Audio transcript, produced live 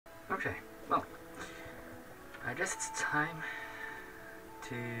Okay, well, I guess it's time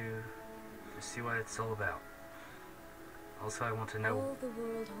to see what it's all about. Also, I want to know. All the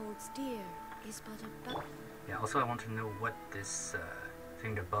world holds dear is but a Yeah. Also, I want to know what this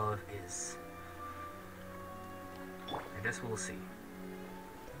thing above is. I guess we'll see.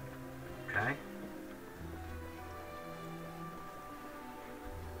 Okay.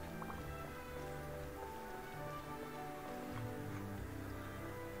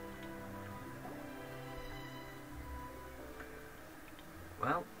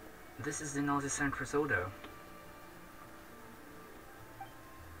 Well, this is the Narzissenkreuz Ordo.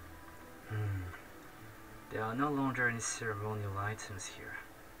 There are no longer any ceremonial items here,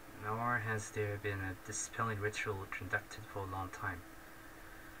 nor has there been a dispelling ritual conducted for a long time.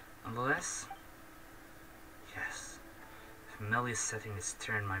 Nonetheless, yes, a familiar setting is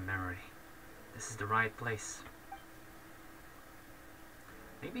stirring my memory. This is the right place.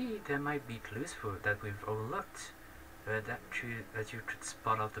 Maybe there might be clues for that we've overlooked, but that you could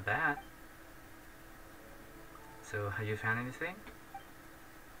spot off the bat. So, have you found anything?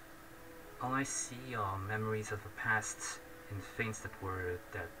 All I see are memories of the past and things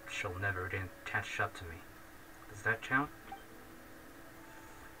that shall never again catch up to me. Does that count?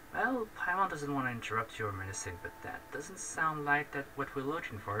 Well, Paimon doesn't want to interrupt your menacing, but that doesn't sound like what we're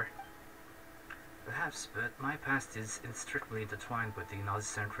looking for. Perhaps, but my past is inextricably intertwined with the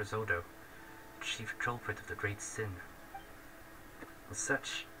Narzissenkreuz Ordo, the chief culprit of the great sin. As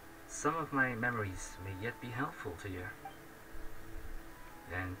such, some of my memories may yet be helpful to you.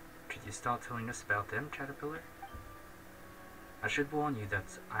 Then, could you start telling us about them, Caterpillar? I should warn you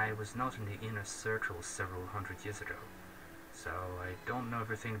that I was not in the inner circle several hundred years ago, so I don't know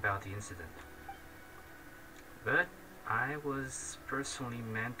everything about the incident. But I was personally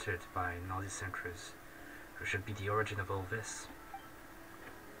mentored by Narzissenkreuz, who should be the origin of all this.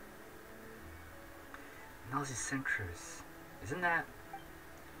 Narzissenkreuz, isn't that?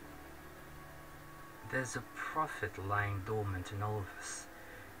 There's a prophet lying dormant in all of us,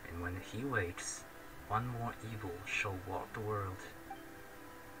 and when he wakes, one more evil shall walk the world.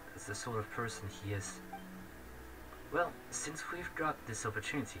 That's the sort of person he is. Well, since we've got this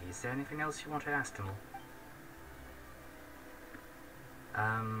opportunity, is there anything else you want to ask, Timmel?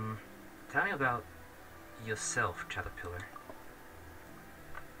 Tell me about yourself, Caterpillar.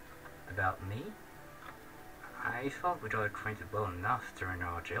 About me? I thought we got acquainted well enough during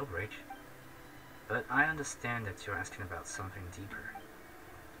our jailbreak, but I understand that you're asking about something deeper.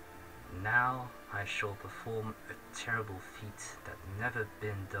 Now I shall perform a terrible feat that has never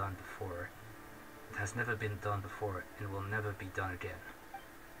been done before and will never be done again.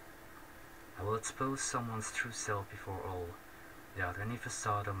 I will expose someone's true self before all, without any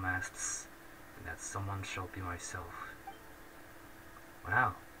facade or masks, and that someone shall be myself.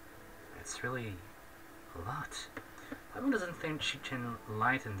 Wow, that's really a lot. Paimon doesn't think she can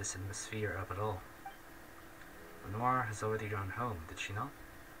lighten this atmosphere up at all. Noir has already gone home, did she not?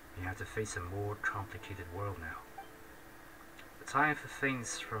 You have to face a more complicated world now. The time for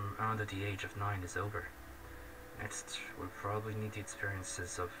things from under the age of 9 is over. Next, we'll probably need the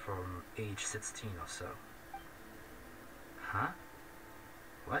experiences from age 16 or so. Huh?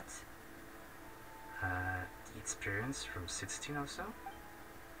 What? The experience from 16 or so?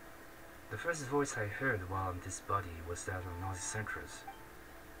 The first voice I heard while in this body was that of Narzissenkreuz.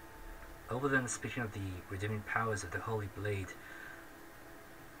 Other than speaking of the redeeming powers of the Holy Blade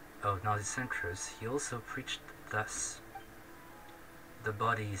of Narzissenkreuz, he also preached thus: the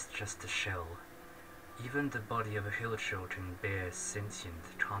body is just a shell. Even the body of a hilichurl can bear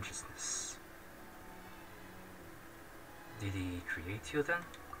sentient consciousness. Did he create you then?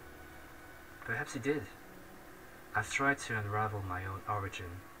 Perhaps he did. I've tried to unravel my own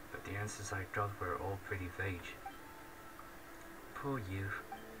origin, but the answers I got were all pretty vague. Poor you.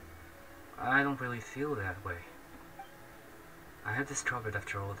 I don't really feel that way. I have discovered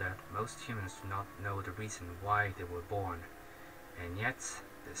after all that most humans do not know the reason why they were born, and yet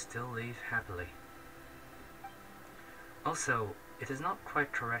they still live happily. Also, it is not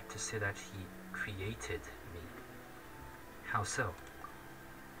quite correct to say that he created me. How so?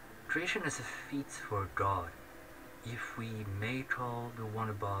 Creation is a feat for a god, if we may call the one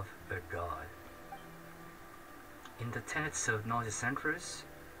above a god. In the tenets of Narzissenkreuz,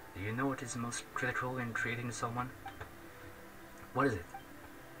 do you know what is most critical in creating someone? What is it?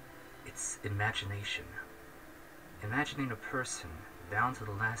 It's imagination. Imagining a person down to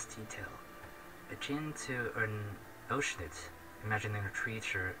the last detail, akin to an oceanid imagining a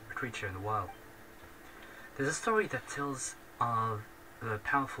creature in the wild. There's a story that tells of the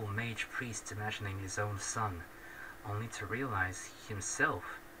powerful mage priest imagining his own son, only to realize he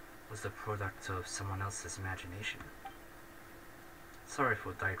himself was the product of someone else's imagination. Sorry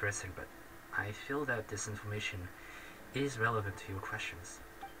for digressing, but I feel that this information is relevant to your questions.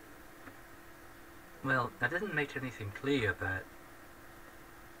 Well, I didn't make anything clear, but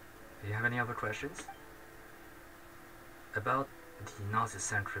do you have any other questions? About the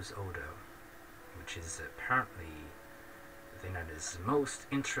Narzissenkreuz Ordo, which is apparently the thing that is most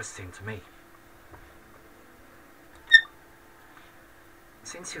interesting to me.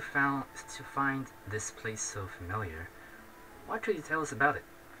 Since you find this place so familiar, what could you tell us about it?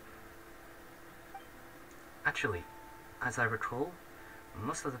 Actually, as I recall,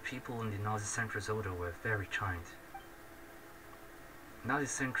 most of the people in the Narzissenkreuz Ordo were very kind.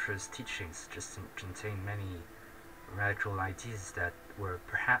 Narzissenkreuz teachings just contain many radical ideas that were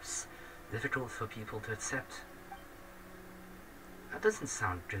perhaps difficult for people to accept. That doesn't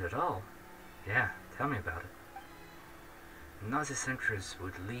sound good at all. Yeah, tell me about it. Narzissenkreuz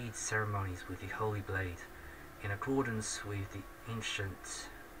would lead ceremonies with the Holy Blade in accordance with the ancient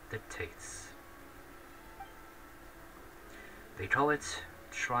dictates. They call it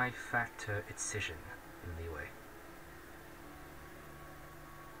trifactor excision in Liyue.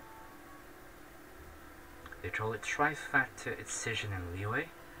 They call it trifactor excision in Liyue,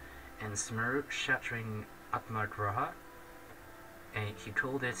 and Smurf shattering Atma Graha, and he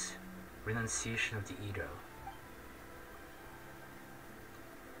called it renunciation of the ego.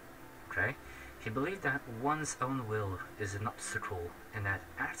 Okay? He believed that one's own will is an obstacle, and that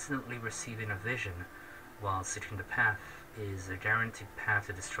accidentally receiving a vision while seeking the path is a guaranteed path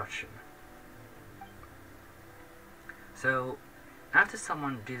to destruction. So, after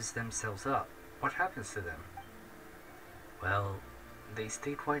someone gives themselves up, what happens to them? Well, they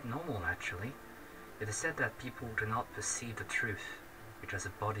stay quite normal actually. It is said that people cannot perceive the truth because a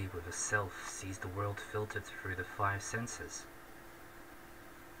body with a self sees the world filtered through the five senses.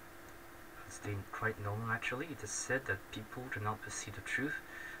 Stay quite normal actually. It is said that people cannot perceive the truth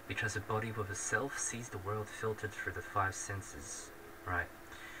because a body with a self sees the world filtered through the five senses. Right.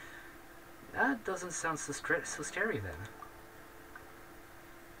 That doesn't sound so scary then.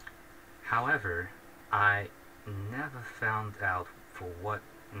 However, I never found out for what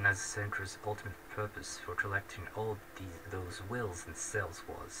Narzissenkreuz's ultimate purpose for collecting all those wills and cells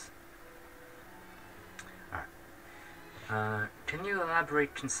was. Alright. Can you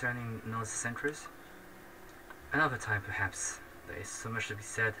elaborate concerning Narzissenkreuz? Another time perhaps. There is so much to be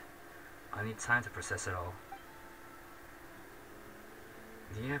said. I need time to process it all.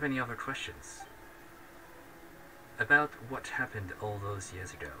 Do you have any other questions? About what happened all those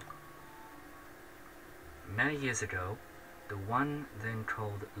years ago? Many years ago, the one then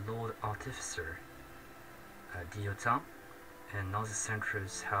called Lord Artificer, Diotin, and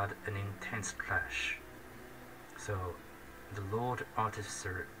Narzissenkreuz had an intense clash. So, the Lord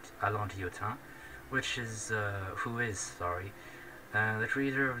Artificer, Alain Diotin, who is the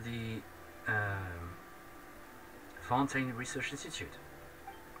creator of the Fontaine Research Institute.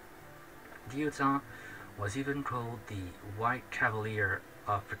 Diotin was even called the White Cavalier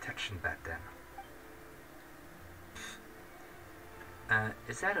of Protection back then.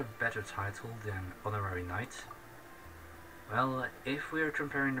 Is that a better title than Honorary Knight? Well, if we are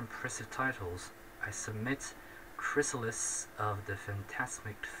comparing impressive titles, I submit Chrysalis of the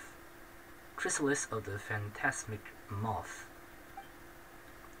Phantasmic Moth.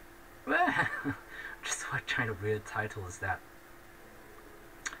 Just what kind of weird title is that?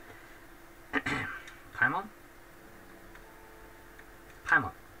 Paimon?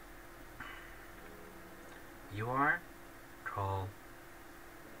 Paimon. You are called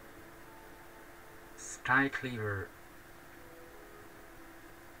Sky Cleaver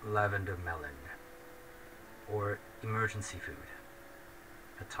Lavender Melon, or emergency food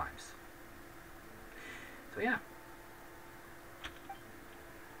at times. So yeah,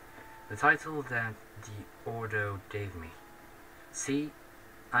 the title that the Ordo gave me. See,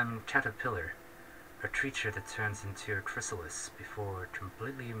 I'm Caterpillar, a creature that turns into a chrysalis before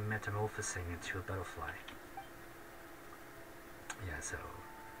completely metamorphosing into a butterfly. Yeah, so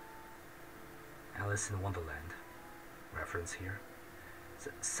Alice in Wonderland reference here.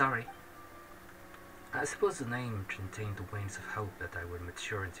 Sorry. I suppose the name contained the wings of hope that I would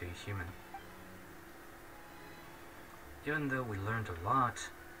mature into a human. Even though we learned a lot,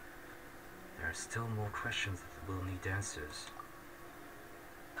 there are still more questions that will need answers.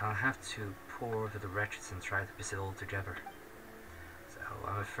 I'll have to pore over the records and try to piece it all together. So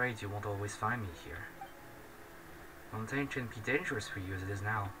I'm afraid you won't always find me here. Fontaine can be dangerous for you as it is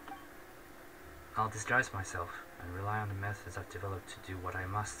now. I'll disguise myself and rely on the methods I've developed to do what I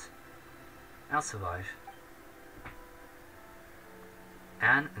must. I'll survive.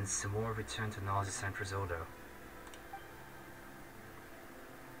 Anne and Seymour return to Narzissenkreuz Ordo.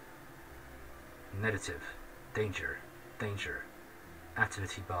 Negative. Danger. Danger.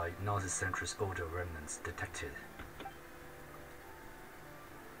 Activity by Narzissenkreuz Ordo remnants detected.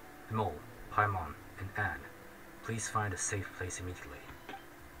 Mole, Paimon, and Anne, please find a safe place immediately.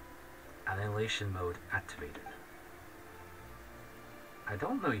 Annihilation mode activated. I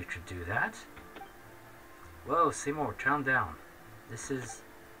don't know you could do that. Whoa, Seymour, calm down. This is...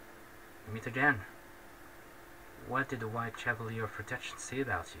 meet again. What did the White Chevalier of Protection say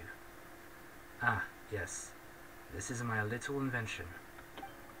about you? Ah, yes. This is my little invention.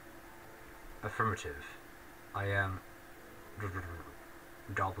 Affirmative. I am...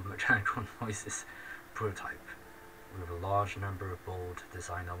 double mechanical noises prototype with a large number of bold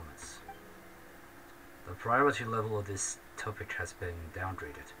design elements. The priority level of this topic has been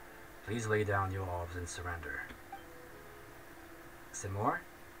downgraded. Please lay down your arms and surrender. Seymour,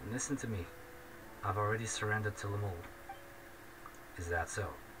 listen to me. I've already surrendered to Lemole. Is that so?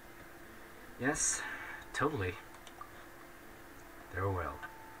 Yes, totally. Very well.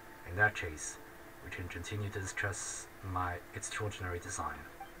 In that case, we can continue to discuss my extraordinary design.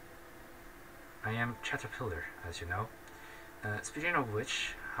 I am Caterpillar, as you know. Speaking of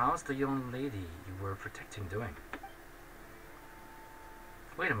which, how's the young lady you were protecting doing?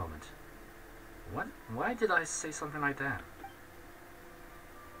 Wait a moment. What? Why did I say something like that?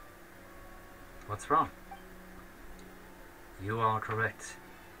 What's wrong? You are correct.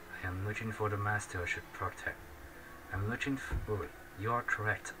 I am looking for the master I should protect. I'm looking for... wait, you are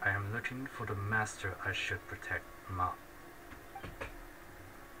correct. I am looking for the master I should protect.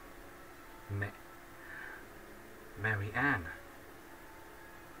 Mary Ann.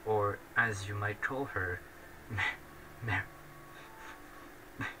 Or, as you might call her,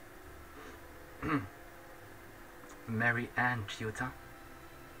 Mary Ann Kyoto.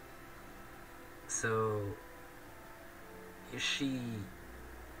 So, is she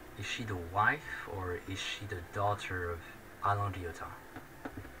the wife, or is she the daughter of Alan Ryota?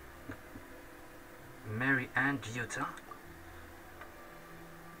 Mary Ann Ryota?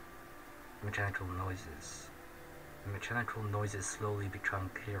 Mechanical noises. Mechanical noises slowly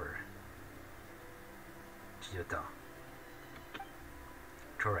become clearer. Ryota.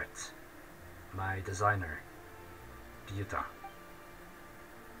 Correct. My designer. Ryota.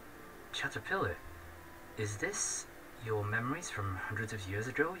 Caterpillar, is this your memories from hundreds of years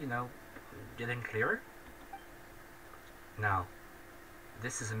ago, you know, getting clearer? Now,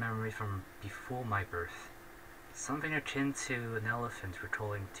 this is a memory from before my birth. Something akin to an elephant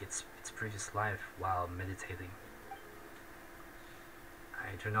recalling to its previous life while meditating.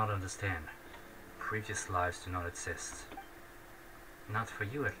 I do not understand. Previous lives do not exist. Not for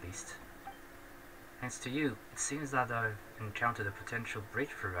you, at least. Thanks to you, it seems that I've encountered a potential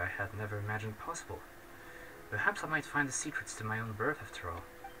breakthrough I had never imagined possible. Perhaps I might find the secrets to my own birth after all.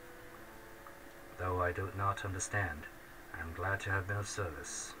 Though I do not understand, I am glad to have been of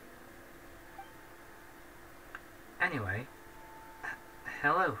service. Anyway,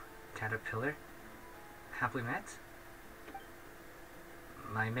 hello, Caterpillar. Have we met?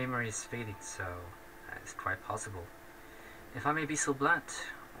 My memory is fading, so it's quite possible. If I may be so blunt,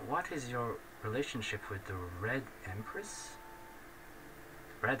 what is your relationship with the Red Empress?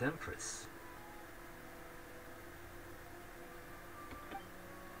 Red Empress?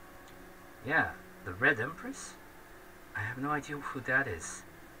 Yeah, the Red Empress? I have no idea who that is,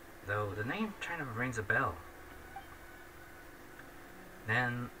 though the name kind of rings a bell.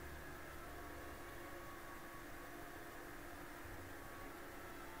 Then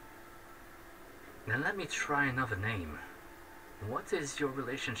let me try another name. What is your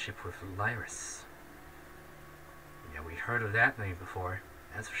relationship with Lyris? Yeah, we heard of that name before,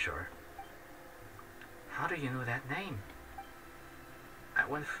 that's for sure. How do you know that name? I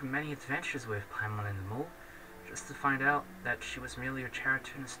went through many adventures with Paimon and the Mole, just to find out that she was merely a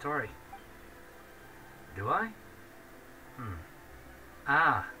character in a story. Do I?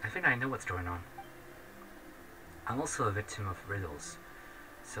 Ah, I think I know what's going on. I'm also a victim of riddles,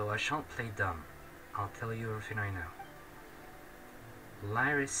 so I shan't play dumb. I'll tell you everything I know.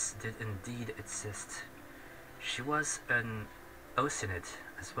 Lyris did indeed exist. She was an Oceanid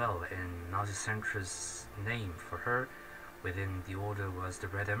as well, and Narzissenkreuz's name for her within the order was the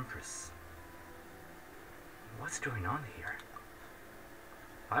Red Empress. What's going on here?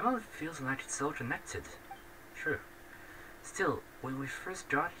 Paimon feels like it's all connected. True. Still, when we first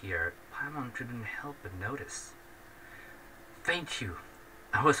got here, Paimon couldn't help but notice. Thank you.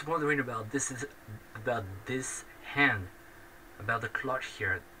 I was wondering about this hand, about the clock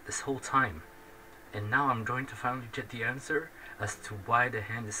here this whole time. And now I'm going to finally get the answer as to why the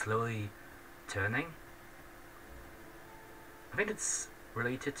hand is slowly turning. I think it's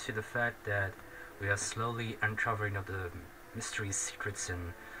related to the fact that we are slowly uncovering of the mysteries, secrets,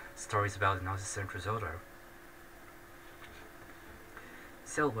 and stories about the Narzissenkreuz Ordo.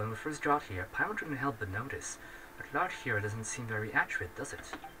 So, when we first got here, Paimon couldn't help but notice that Lord here doesn't seem very accurate, does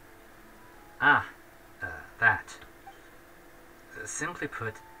it? Ah, that. Simply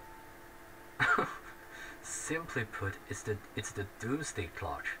put, it's the doomsday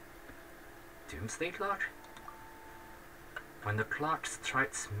clock. Doomsday clock? When the clock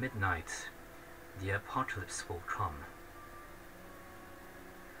strikes midnight, the apocalypse will come.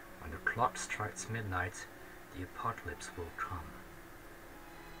 When the clock strikes midnight, the apocalypse will come.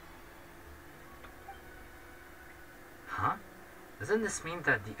 Huh? Doesn't this mean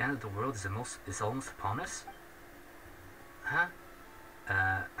that the end of the world is almost upon us? Huh?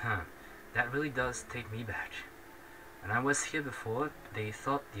 That really does take me back. When I was here before, they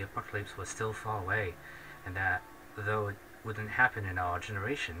thought the apocalypse was still far away, and that, though it wouldn't happen in our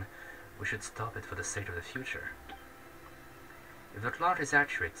generation, we should stop it for the sake of the future. If the clock is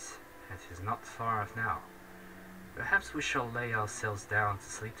accurate, and it is not far off now, perhaps we shall lay ourselves down to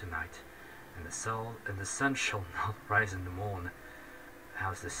sleep tonight, and the sun shall not rise in the morn,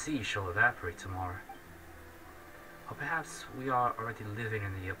 as the sea shall evaporate tomorrow. Or perhaps we are already living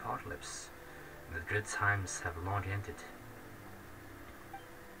in the apocalypse, and the good times have long ended.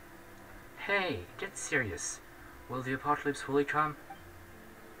 Hey, get serious. Will the apocalypse fully come?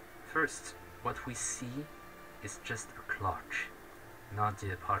 First, what we see is just a clock, not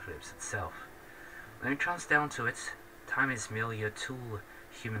the apocalypse itself. When it comes down to it, time is merely a tool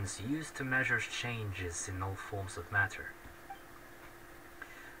humans use to measure changes in all forms of matter.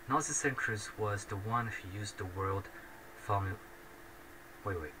 Narzissenkreuz was the one who used the world formula.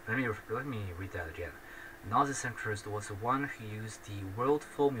 Wait, let me read that again. Narzissenkreuz was the one who used the world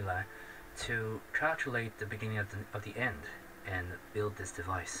formula to calculate the beginning of the end and build this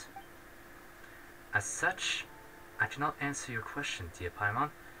device. As such, I cannot answer your question, dear Paimon,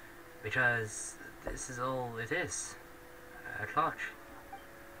 because this is all it is. A clock.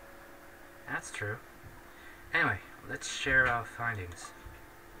 That's true. Anyway, let's share our findings.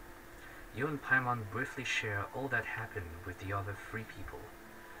 You and Paimon briefly share all that happened with the other 3 people,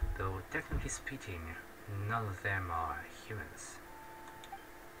 though technically speaking, none of them are humans.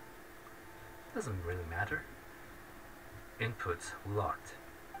 Doesn't really matter. Input locked.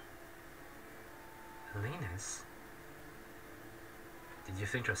 Linus? Did you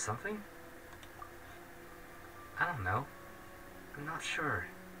think of something? I don't know. I'm not sure.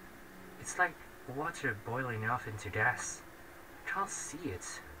 It's like water boiling off into gas. I can't see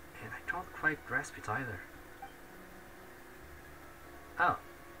it, and I can't quite grasp it either. Oh.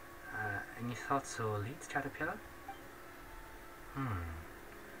 Any thoughts or leads, Caterpillar?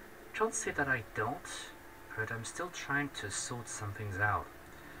 Can't say that I don't, but I'm still trying to sort some things out.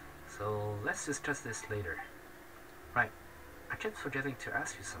 So let's discuss this later. Right, I kept forgetting to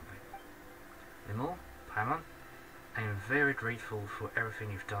ask you something. Limon, Paimon, I am very grateful for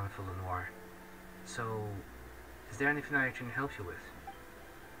everything you've done for Lenoir. So, is there anything I can help you with?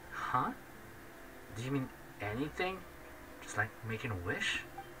 Huh? Do you mean anything? Just like making a wish?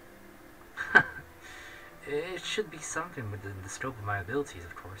 It should be something within the scope of my abilities,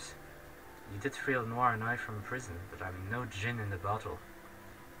 of course. You did free Lenoir and I from prison, but I'm no gin in the bottle.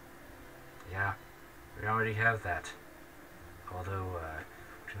 Yeah, we already have that. Although,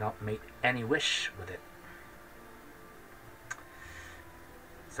 we cannot make any wish with it.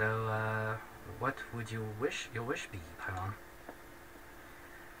 So, what would your wish be, Paimon?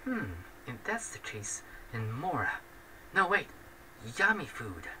 If that's the case, then Mora. No, wait! Yummy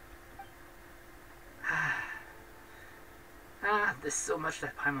food! There's so much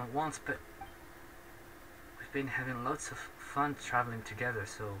that Paimon wants, but we've been having lots of fun traveling together,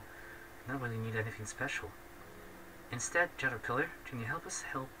 so I don't really need anything special. Instead, Caterpillar, can you help us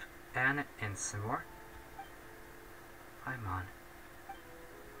help Anne and Seymour? Paimon.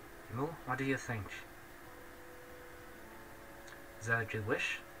 Emil, what do you think? Is that a good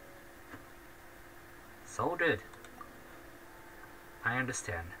wish? So good. I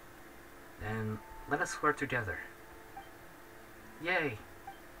understand. Then let us work together. Yay!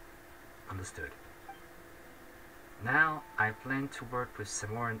 Understood. Now I plan to work with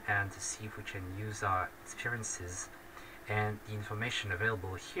Seymour and Anne to see if we can use our experiences and the information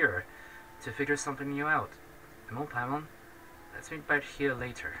available here to figure something new out. Come on, Paimon. Let's meet back here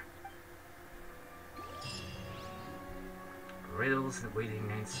later. Riddles and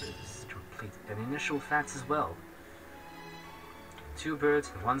waiting answers complete, and initial facts as well. 2 birds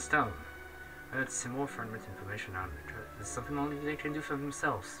and 1 stone. Let's see more fragment information on it. There's something only they can do for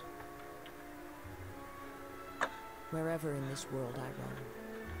themselves. Wherever in this world I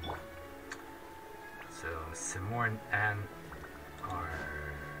roam. So Seymour and Anne are...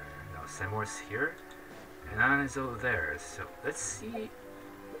 No, Seymour's here, and Anne is over there. So let's see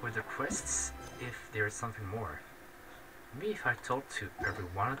with the quests if there's something more. Maybe if I talk to every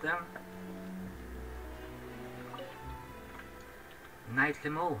one of them. Knight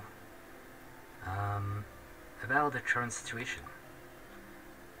Limol. About the current situation.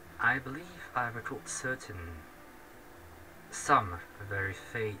 I believe I recalled some very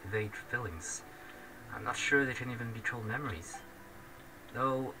vague feelings. I'm not sure they can even be called memories.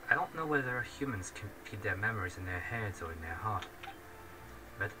 Though I don't know whether humans can keep their memories in their heads or in their heart.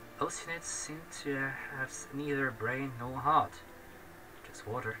 But oceanids seem to have neither brain nor heart. Just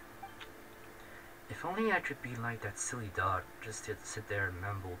water. If only I could be like that silly dog, just to sit there and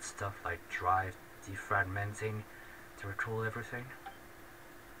mumble stuff like drive, defragmenting, to recall everything.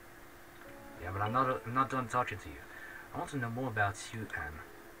 Yeah, but I'm not done talking to you. I want to know more about you, Anne.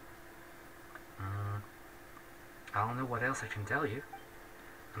 I don't know what else I can tell you.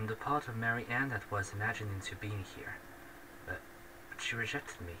 I'm the part of Mary Ann that was imagined into being here. But she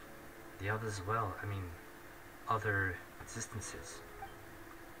rejected me. The others as well, I mean, other existences.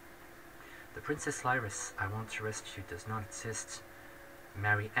 The Princess Lyris I want to rescue does not exist.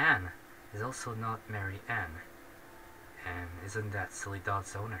 Mary Ann is also not Mary Ann. And isn't that silly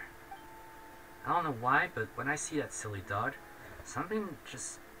dog's owner. I don't know why, but when I see that silly dog, something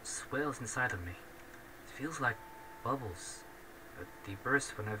just swells inside of me. It feels like bubbles, but they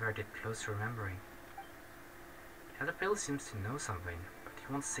burst whenever I get close to remembering. Caterpillar seems to know something, but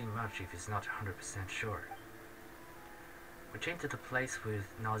he won't say much if he's not 100% sure. We came to the place with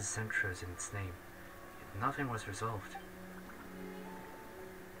Narzissenkreuz in its name, yet nothing was resolved.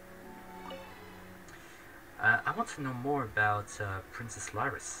 I want to know more about Princess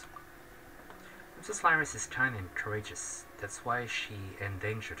Lyris. Princess Lyris is kind and courageous. That's why she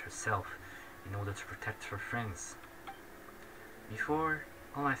endangered herself in order to protect her friends. Before,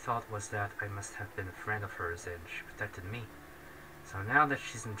 all I thought was that I must have been a friend of hers and she protected me. So now that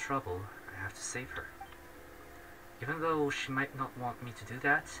she's in trouble, I have to save her. Even though she might not want me to do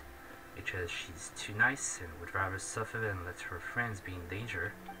that, because she's too nice and would rather suffer than let her friends be in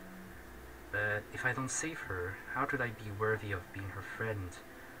danger. But if I don't save her, how could I be worthy of being her friend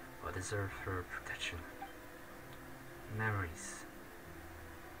or deserve her protection? Memories.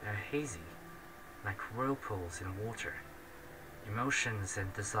 They're hazy, like whirlpools in water. Emotions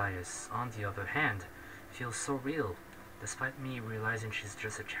and desires, on the other hand, feel so real, despite me realizing she's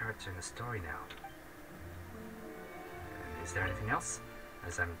just a character in a story now. Is there anything else?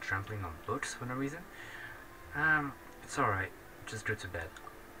 As I'm trampling on books for no reason? It's alright. Just go to bed.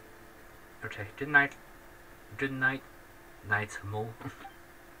 Okay, good night. Good night, Night Mole.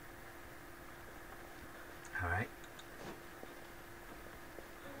 Alright.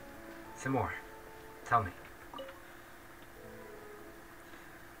 Some more. Tell me.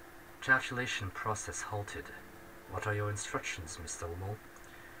 Calculation process halted. What are your instructions, Mr. Mole?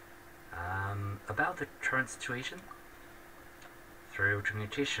 About the current situation? Through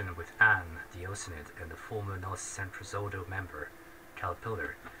communication with Anne, the Oceanid, and the former Narzissenkreuz Ordo member,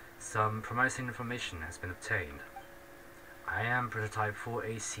 Caterpillar, some promising information has been obtained. I am prototype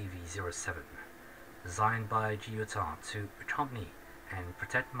 4ACV-07, designed by Guillotin to accompany and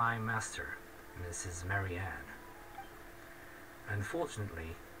protect my master, Mrs. Mary Ann.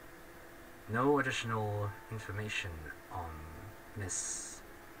 Unfortunately, no additional information on Miss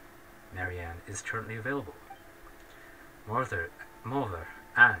Mary Ann is currently available. Moreover,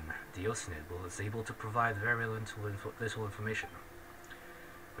 Anne, the Oceanid, was able to provide very little information.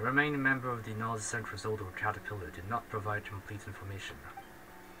 The remaining member of the Narzissenkreuz Ordo Caterpillar did not provide complete information.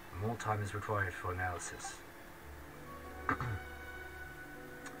 More time is required for analysis.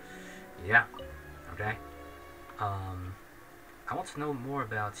 Yeah, okay. I want to know more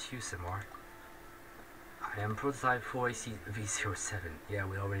about you, Seymour. I am prototype 4ACV-07. Yeah,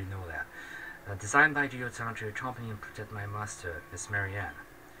 we already know that. Designed by Guillotin to accompany and protect my master, Miss Mary Ann.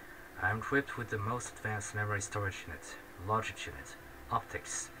 I am equipped with the most advanced memory storage unit, logic unit,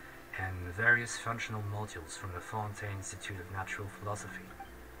 optics, and various functional modules from the Fontaine Institute of Natural Philosophy.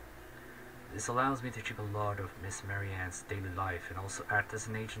 This allows me to keep a log of Miss Mary Ann's daily life and also act as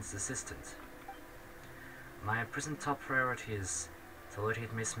an agent's assistant. My present top priority is to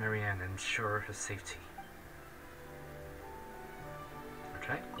locate Miss Mary Ann and ensure her safety.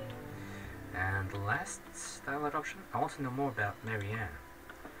 Okay. And the last dialogue option, I want to know more about Mary Ann.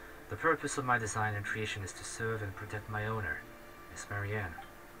 The purpose of my design and creation is to serve and protect my owner, Miss Mary Ann.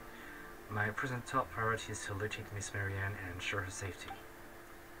 My present top priority is to locate Miss Marianne and ensure her safety.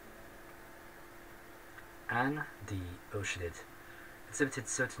 Anne, oh she did, exhibited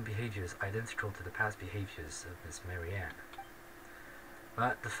certain behaviors identical to the past behaviors of Miss Marianne.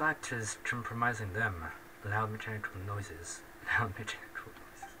 But the factors compromising them, loud mechanical noises.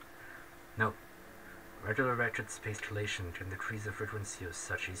 No. Regular record-spaced collation can decrease the frequency of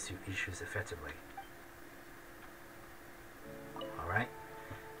such issues effectively. Alright.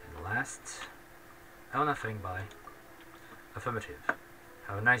 And last... Oh, nothing, bye. Affirmative.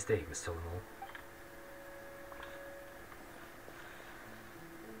 Have a nice day, Mr. Lamole.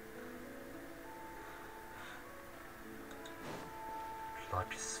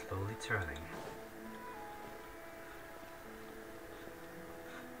 Clock is slowly turning.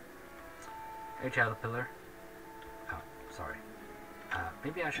 Hey, Caterpillar. Oh, sorry.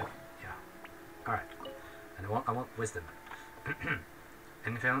 Maybe I should. Yeah. All right. And I want wisdom.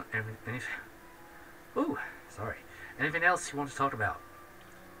 Ooh, sorry. Anything else you want to talk about?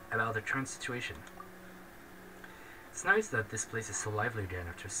 About the current situation? It's nice that this place is so lively again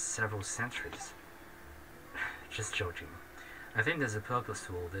after several centuries. Just joking. I think there's a purpose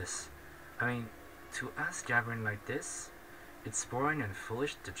to all this. I mean, to us gathering like this, it's boring and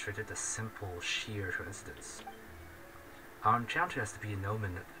foolish to treat it as simple, sheer coincidence. Our encounter has to be an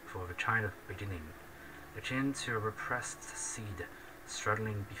omen for the kind of beginning, akin to a repressed seed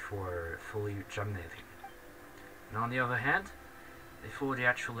struggling before fully germinating. And on the other hand, before the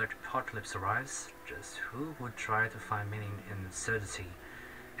actual apocalypse arrives, just who would try to find meaning in absurdity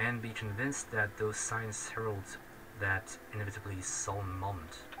and be convinced that those signs herald that inevitably solemn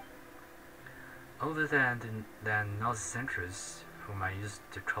moment? Other than Narzissenkreuz, whom I used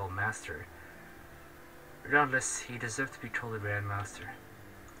to call Master. Regardless, he deserved to be called a Grandmaster.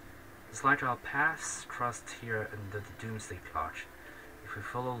 It's like our paths crossed here under the Doomsday Plot. If we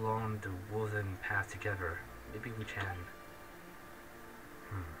follow along the woven path together, maybe we can.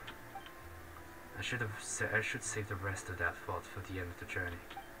 I should save the rest of that thought for the end of the journey.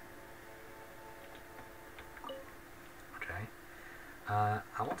 Okay. I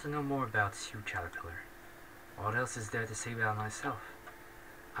want to know more about you, Caterpillar. What else is there to say about myself?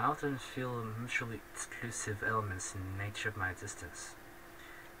 I often feel mutually exclusive elements in the nature of my existence.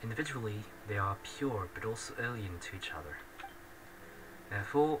 Individually, they are pure, but also alien to each other.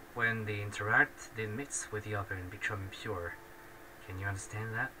 Therefore, when they interact, they mix with the other and become pure. Can you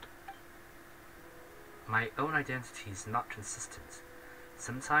understand that? My own identity is not consistent.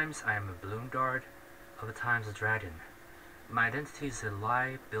 Sometimes I am a balloon guard, other times a dragon. My identity is a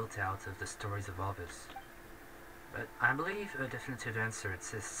lie built out of the stories of others. But I believe a definitive answer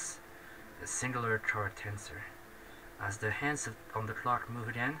exists, a singular correct answer. As the hands on the clock move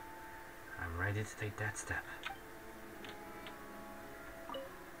again, I'm ready to take that step.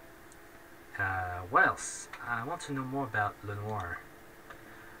 What else? I want to know more about Lenoir.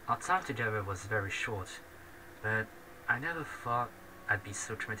 Our time together was very short, but I never thought I'd be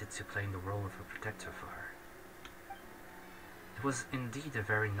so committed to playing the role of a protector for her. It was indeed a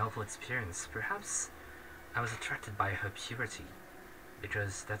very novel experience. Perhaps I was attracted by her purity,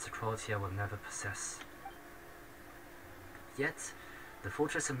 because that's a quality I will never possess. Yet, the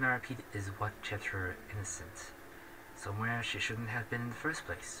Fortress of Maripede is what kept her innocent, somewhere she shouldn't have been in the first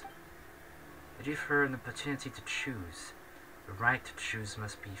place. It gave her an opportunity to choose. The right to choose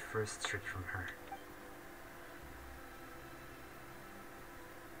must be first stripped from her.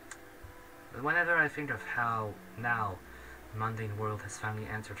 But whenever I think of how now the mundane world has finally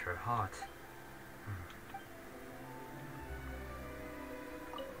entered her heart,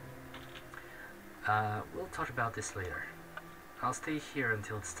 we'll talk about this later. I'll stay here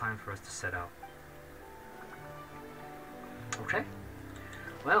until it's time for us to set out. Okay.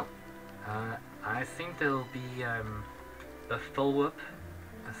 Well, I think there'll be a follow-up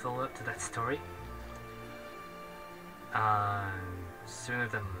to that story sooner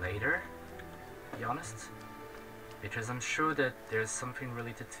than later, to be honest, because I'm sure that there's something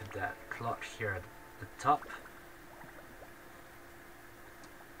related to that clock here at the top.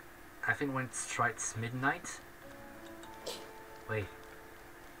 I think when it strikes midnight. Wait,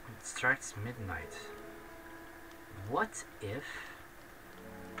 when it strikes midnight, what if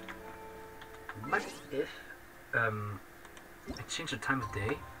I change the time of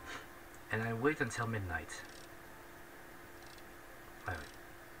day and I wait until midnight? Wait.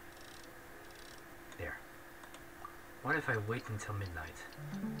 There. What if I wait until midnight?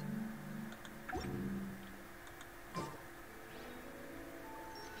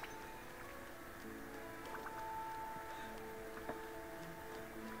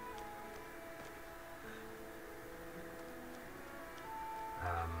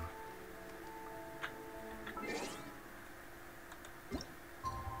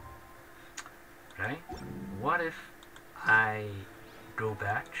 Okay, what if I go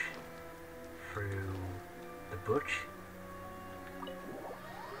back through the book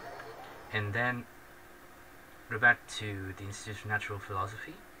and then go back to the Institute of Natural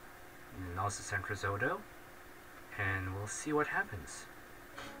Philosophy in Narzissenkreuz Ordo, and we'll see what happens.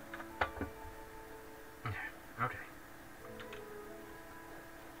 Okay.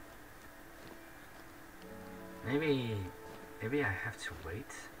 Maybe I have to wait.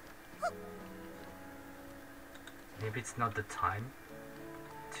 Maybe it's not the time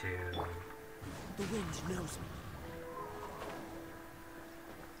to... The wind knows me.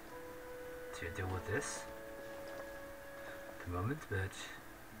 to deal with this at the moment, but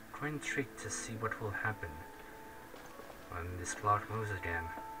quite intrigued to see what will happen when this clock moves again.